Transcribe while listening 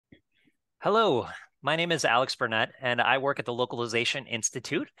Hello, my name is Alex Bernet, and I work at the Localization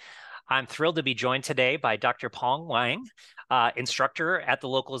Institute. I'm thrilled to be joined today by Dr. Peng Wang, instructor at the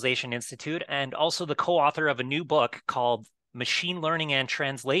Localization Institute, and also the co-author of a new book called Machine Learning and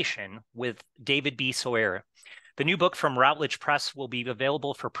Translation with David B. Sawyer. The new book from Routledge Press will be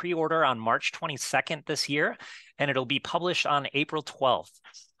available for pre-order on March 22nd this year, and it'll be published on April 12th.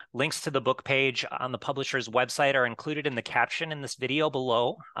 Links to the book page on the publisher's website are included in the caption in this video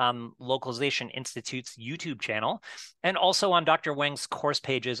below on Localization Institute's YouTube channel, and also on Dr. Wang's course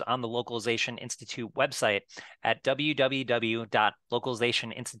pages on the Localization Institute website at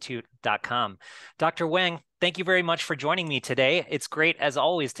www.localizationinstitute.com. Dr. Wang, thank you very much for joining me today. It's great, as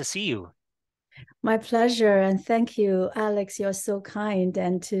always, to see you. My pleasure, and thank you, Alex. You're so kind,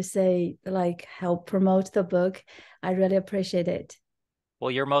 and to say, help promote the book. I really appreciate it. Well,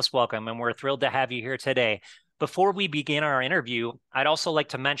 you're most welcome, and we're thrilled to have you here today. Before we begin our interview, I'd also like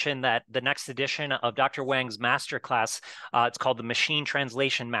to mention that the next edition of Dr. Wang's masterclass, it's called the Machine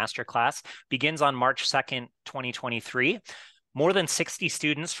Translation Masterclass, begins on March 2nd, 2023. More than 60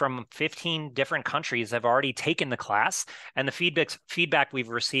 students from 15 different countries have already taken the class, and the feedback we've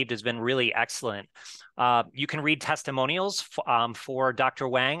received has been really excellent. You can read testimonials for Dr.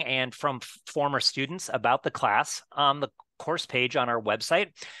 Wang and from former students about the class on the course page on our website,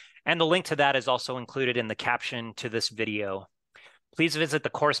 and the link to that is also included in the caption to this video. Please visit the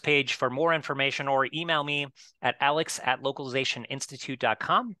course page for more information or email me at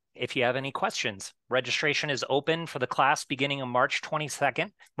alex@localizationinstitute.com if you have any questions. Registration is open for the class beginning on March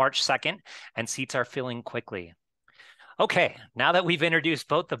 2nd, and seats are filling quickly. Okay, now that we've introduced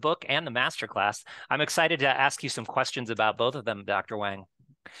both the book and the masterclass, I'm excited to ask you some questions about both of them, Dr. Wang.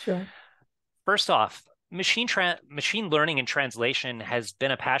 Sure. First off, machine learning and translation has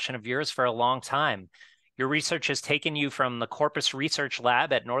been a passion of yours for a long time. Your research has taken you from the Corpus Research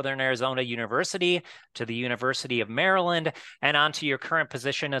Lab at Northern Arizona University to the University of Maryland and on to your current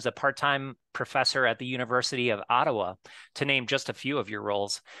position as a part-time professor at the University of Ottawa, to name just a few of your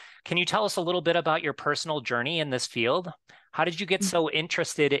roles. Can you tell us a little bit about your personal journey in this field? How did you get so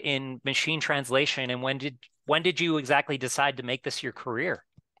interested in machine translation, and when did you exactly decide to make this your career?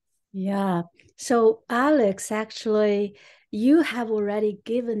 Yeah. So, Alex, actually, you have already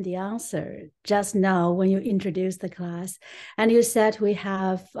given the answer just now when you introduced the class. And you said we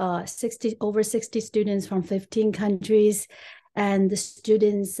have over 60 students from 15 countries, and the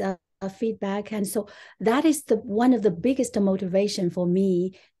students' feedback. And so that is one of the biggest motivation for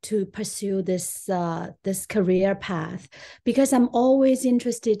me to pursue this career path, because I'm always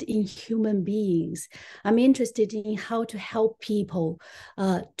interested in human beings. I'm interested in how to help people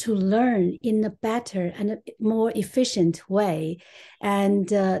to learn in a better and a more efficient way. And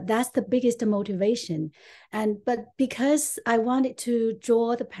that's the biggest motivation. But because I wanted to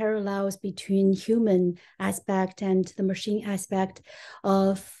draw the parallels between human aspect and the machine aspect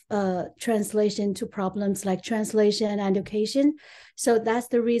of translation to problems like translation and education. So that's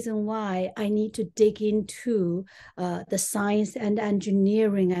the reason why I need to dig into the science and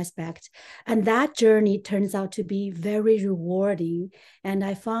engineering aspect. And that journey turns out to be very rewarding. And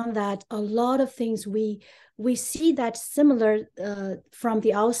I found that a lot of things we see that similar from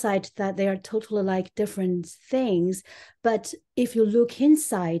the outside, that they are totally like different things. But if you look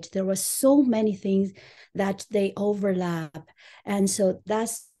inside, there were so many things that they overlap. And so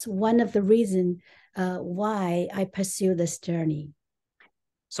that's one of the reasons why I pursue this journey.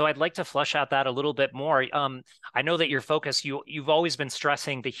 So I'd like to flesh out that a little bit more. I know that your focus, you've always been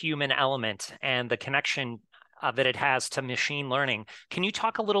stressing the human element and the connection that it has to machine learning. Can you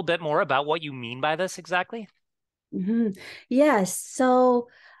talk a little bit more about what you mean by this exactly? Mm-hmm. Yes. So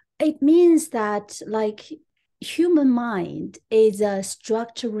it means that human mind is a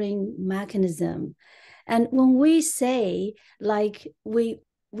structuring mechanism. And when we say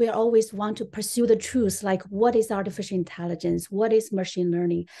we always want to pursue the truth, like what is artificial intelligence, what is machine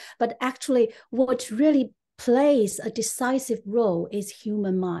learning, but actually what really plays a decisive role is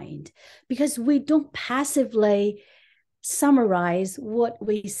human mind, because we don't passively summarize what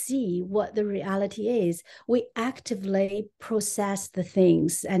we see, what the reality is. We actively process the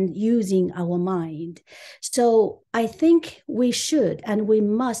things and using our mind. So I think we should and we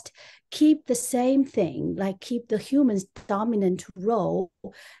must keep the same thing, like keep the human's dominant role.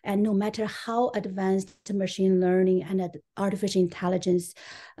 And no matter how advanced machine learning and artificial intelligence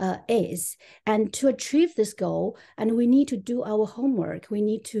is, and to achieve this goal, and we need to do our homework, we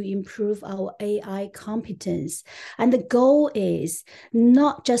need to improve our AI competence. And the goal is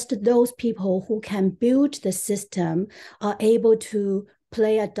not just those people who can build the system are able to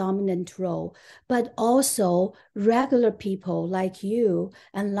play a dominant role, but also regular people like you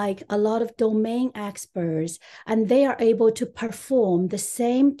and like a lot of domain experts, and they are able to perform the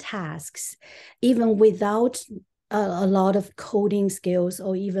same tasks even without a lot of coding skills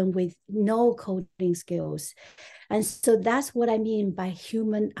or even with no coding skills. And so that's what I mean by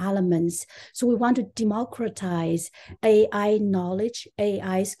human elements. So we want to democratize AI knowledge,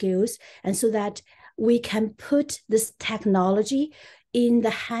 AI skills, and so that we can put this technology in the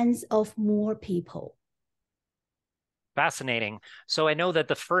hands of more people. Fascinating. So I know that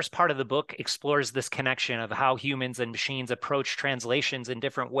the first part of the book explores this connection of how humans and machines approach translations in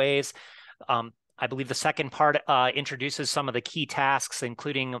different ways. I believe the second part introduces some of the key tasks,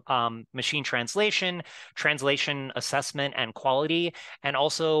 including machine translation, translation assessment and quality, and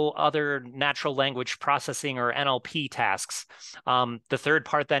also other natural language processing or NLP tasks. The third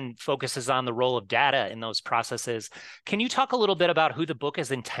part then focuses on the role of data in those processes. Can you talk a little bit about who the book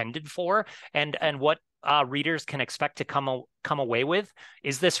is intended for and what readers can expect to come away with?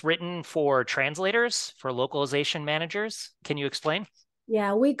 Is this written for translators, for localization managers? Can you explain?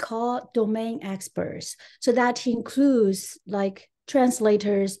 Yeah, we call domain experts. So that includes like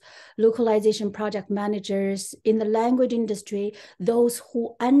translators, localization project managers in the language industry, those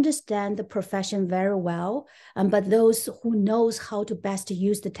who understand the profession very well, but those who knows how to best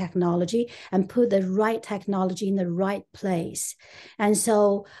use the technology and put the right technology in the right place. And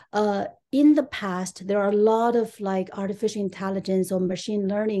so in the past, there are a lot of like artificial intelligence or machine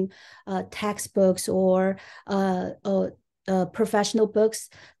learning textbooks or professional books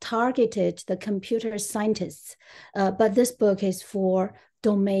targeted the computer scientists, but this book is for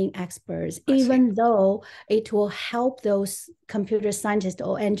domain experts, even though it will help those computer scientists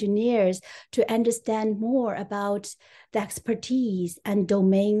or engineers to understand more about the expertise and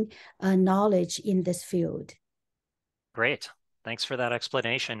domain knowledge in this field. Great. Thanks for that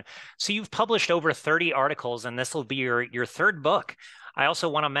explanation. So you've published over 30 articles, and this will be your third book. I also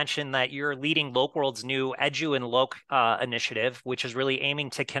want to mention that you're leading LocWorld's new EDUinLOC initiative, which is really aiming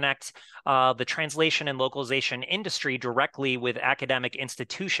to connect the translation and localization industry directly with academic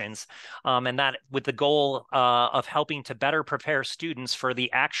institutions, and that with the goal of helping to better prepare students for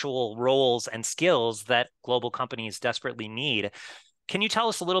the actual roles and skills that global companies desperately need. Can you tell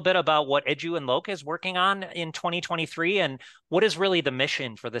us a little bit about what EDUinLOC is working on in 2023 and what is really the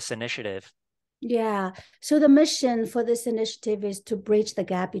mission for this initiative? Yeah, so the mission for this initiative is to bridge the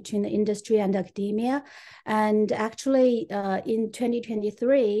gap between the industry and academia. And actually, in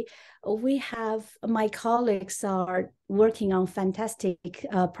 2023, we have my colleagues are working on fantastic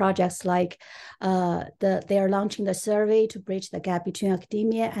projects like they are launching the survey to bridge the gap between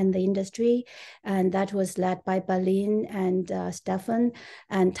academia and the industry, and that was led by Berlin and Stefan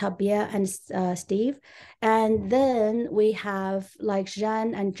and Tabia and Steve. And then we have like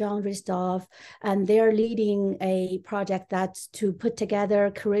Jean and John Ristoff, and they're leading a project that's to put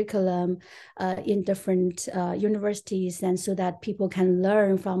together curriculum in different universities, and so that people can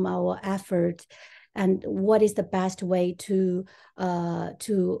learn from our effort and what is the best way to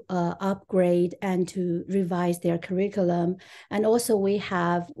upgrade and to revise their curriculum. And also we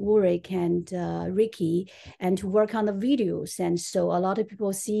have Ulrich and Ricky and to work on the videos. And so a lot of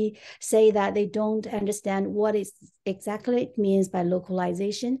people say that they don't understand what is exactly it means by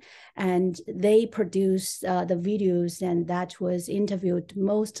localization, and they produce the videos, and that was interviewed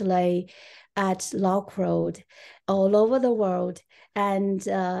mostly at LocWorld all over the world. And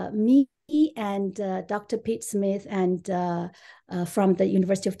me and Dr. Pete Smith and from the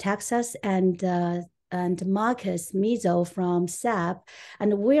University of Texas and Marcus Mizo from SAP,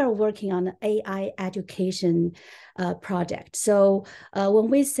 and we are working on an AI education project. So when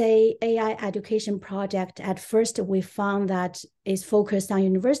we say AI education project, at first we found that is focused on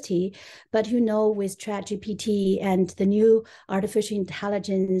university, but with ChatGPT and the new artificial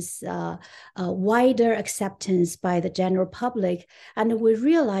intelligence wider acceptance by the general public, and we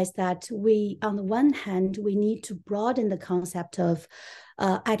realized that on the one hand, we need to broaden the concept of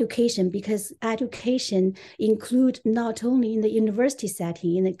education, because education include not only in the university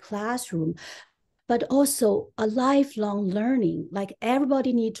setting, in the classroom, but also a lifelong learning. Like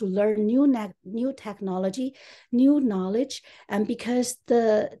everybody needs to learn new technology, new knowledge, and because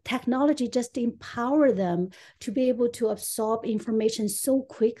the technology just empower them to be able to absorb information so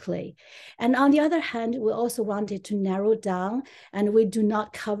quickly. And on the other hand, we also wanted to narrow down, and we do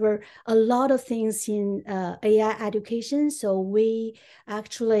not cover a lot of things in AI education. So we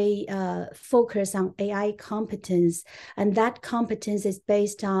actually focus on AI competence, and that competence is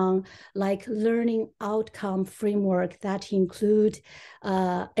based on like learning learning outcome framework that include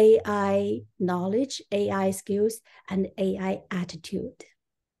AI knowledge, AI skills, and AI attitude.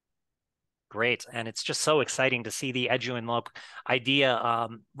 Great. And it's just so exciting to see the EDUinLOC idea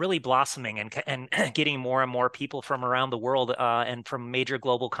really blossoming and getting more and more people from around the world and from major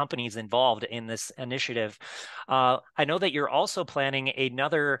global companies involved in this initiative. I know that you're also planning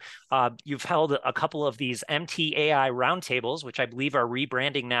another, you've held a couple of these MTAI roundtables, which I believe are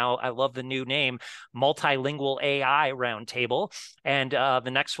rebranding now. I love the new name, Multilingual AI Roundtable. And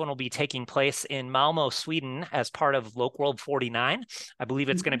the next one will be taking place in Malmo, Sweden, as part of LocWorld 49. I believe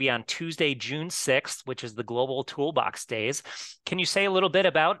it's going to be on Tuesday, June 6th, which is the Global Toolbox Days. Can you say a little bit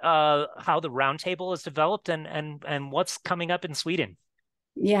about how the roundtable is developed and what's coming up in Sweden?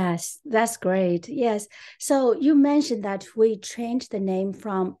 Yes, that's great. Yes. So you mentioned that we changed the name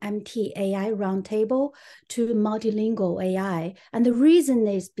from MTAI Roundtable to Multilingual AI. And the reason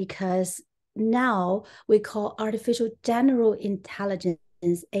is because now we call artificial general intelligence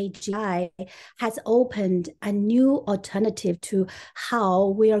AGI has opened a new alternative to how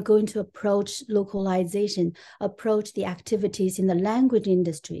we are going to approach localization, approach the activities in the language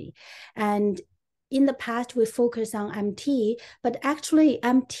industry. And in the past, we focused on MT, but actually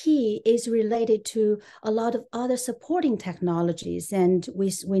MT is related to a lot of other supporting technologies. And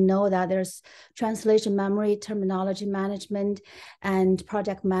we know that there's translation memory, terminology management, and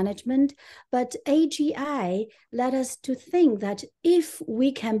project management. But AGI led us to think that if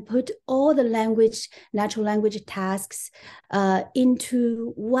we can put all the natural language tasks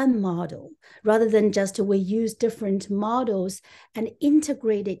into one model, rather than just we use different models and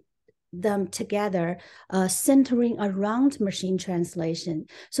integrate it them together, centering around machine translation.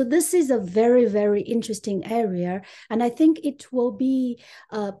 So this is a very, very interesting area. And I think it will be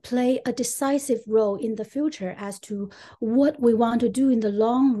play a decisive role in the future as to what we want to do in the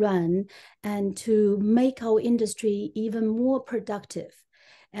long run and to make our industry even more productive.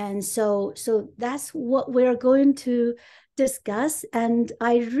 And so that's what we're going to discuss. And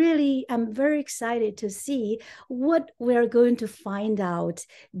I really am very excited to see what we're going to find out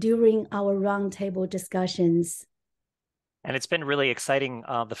during our roundtable discussions. And it's been really exciting.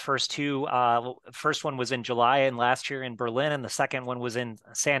 The first two, first one was in July and last year in Berlin, and the second one was in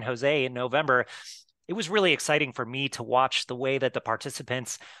San Jose in November. It was really exciting for me to watch the way that the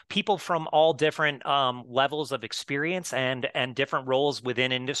participants, people from all different levels of experience and different roles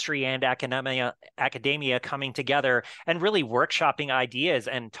within industry and academia coming together and really workshopping ideas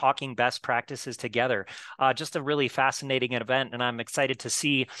and talking best practices together. Just a really fascinating event, and I'm excited to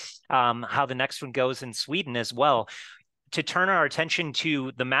see how the next one goes in Sweden as well. To turn our attention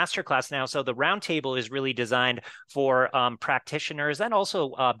to the masterclass now. So the roundtable is really designed for practitioners and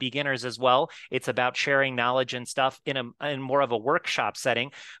also beginners as well. It's about sharing knowledge and stuff in more of a workshop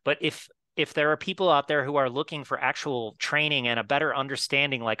setting. But if there are people out there who are looking for actual training and a better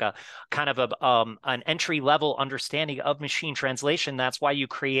understanding, like a kind of an entry-level understanding of machine translation, that's why you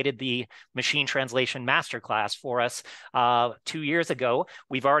created the Machine Translation Masterclass for us 2 years ago.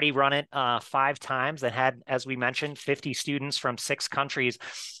 We've already run it 5 times and had, as we mentioned, 50 students from 6 countries.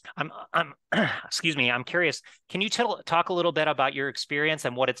 Excuse me, I'm curious, can you talk a little bit about your experience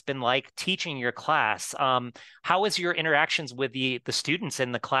and what it's been like teaching your class? How has your interactions with the students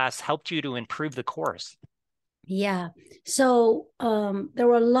in the class helped you to improve the course? Yeah, so there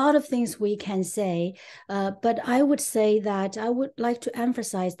were a lot of things we can say, but I would say that I would like to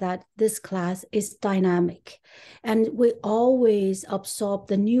emphasize that this class is dynamic and we always absorb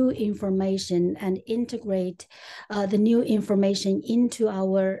the new information and integrate the new information into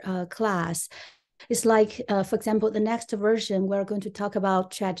our class. It's like, for example, the next version, we're going to talk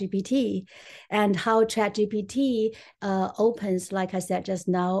about ChatGPT and how ChatGPT opens, like I said just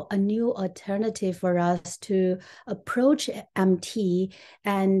now, a new alternative for us to approach MT.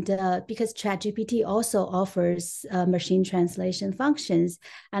 And because ChatGPT also offers machine translation functions.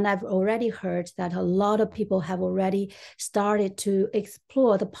 And I've already heard that a lot of people have already started to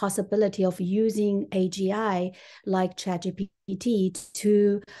explore the possibility of using AGI like ChatGPT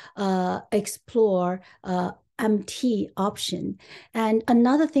to explore MT option. And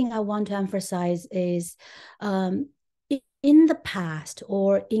another thing I want to emphasize is in the past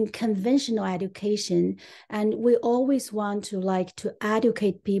or in conventional education, and we always want to like to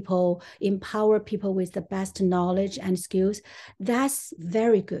educate people, empower people with the best knowledge and skills. That's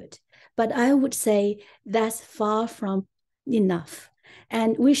very good. But I would say that's far from enough.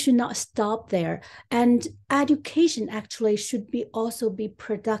 And we should not stop there. And education actually should be also be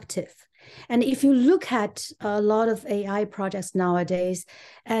productive. And if you look at a lot of AI projects nowadays,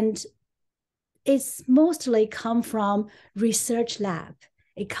 and it's mostly come from research lab.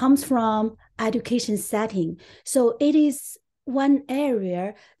 It comes from education setting. So it is one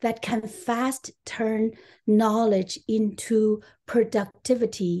area that can fast turn knowledge into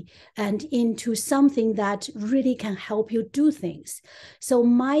productivity and into something that really can help you do things. So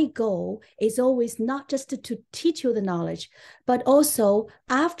my goal is always not just to teach you the knowledge, but also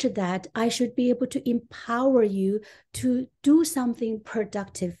after that, I should be able to empower you to do something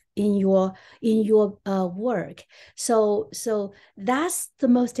productive in your work. So that's the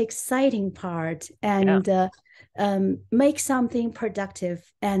most exciting part, and make something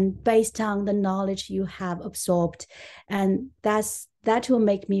productive and based on the knowledge you have absorbed, and that will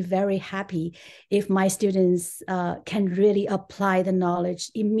make me very happy if my students can really apply the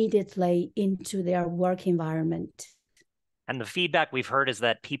knowledge immediately into their work environment. And the feedback we've heard is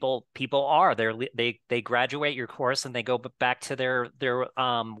that people are they graduate your course and they go back to their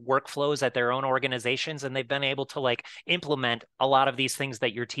workflows at their own organizations, and they've been able to like implement a lot of these things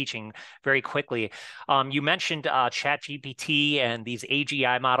that you're teaching very quickly. You mentioned ChatGPT and these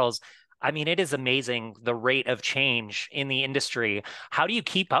AGI models. I mean, it is amazing the rate of change in the industry. How do you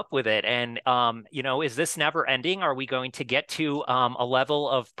keep up with it? And, is this never ending? Are we going to get to a level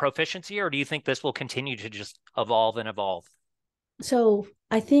of proficiency, or do you think this will continue to just evolve and evolve? So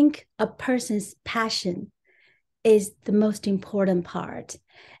I think a person's passion is the most important part.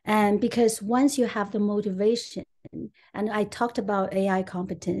 And because once you have the motivation, and I talked about AI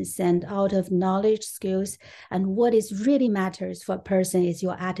competence and out of knowledge, skills, and what is really matters for a person is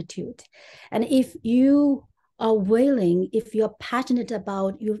your attitude. And if you are willing, if you're passionate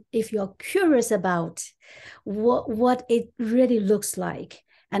about you, if you're curious about what it really looks like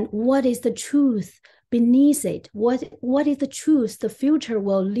and what is the truth beneath it, what is the truth the future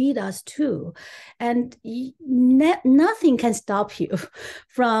will lead us to, and nothing can stop you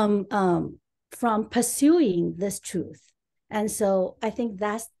from pursuing this truth. And so I think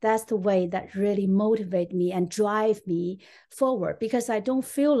that's the way that really motivate me and drive me forward, because I don't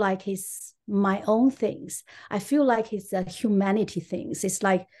feel like it's my own things. I feel like it's a humanity things. It's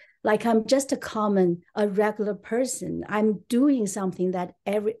like I'm just a regular person. I'm doing something that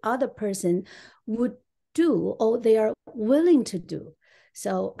every other person would do or they are willing to do.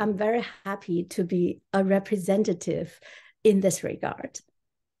 So I'm very happy to be a representative in this regard.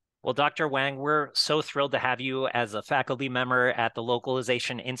 Well, Dr. Wang, we're so thrilled to have you as a faculty member at the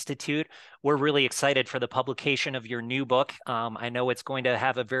Localization Institute. We're really excited for the publication of your new book. I know it's going to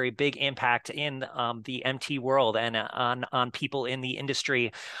have a very big impact in the MT world and on people in the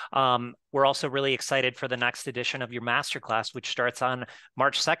industry. We're also really excited for the next edition of your masterclass, which starts on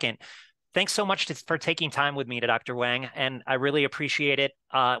March 2nd. Thanks so much for taking time with me, Dr. Wang, and I really appreciate it.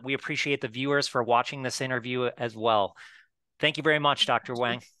 We appreciate the viewers for watching this interview as well. Thank you very much, Dr.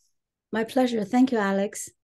 Wang. My pleasure. Thank you, Alex.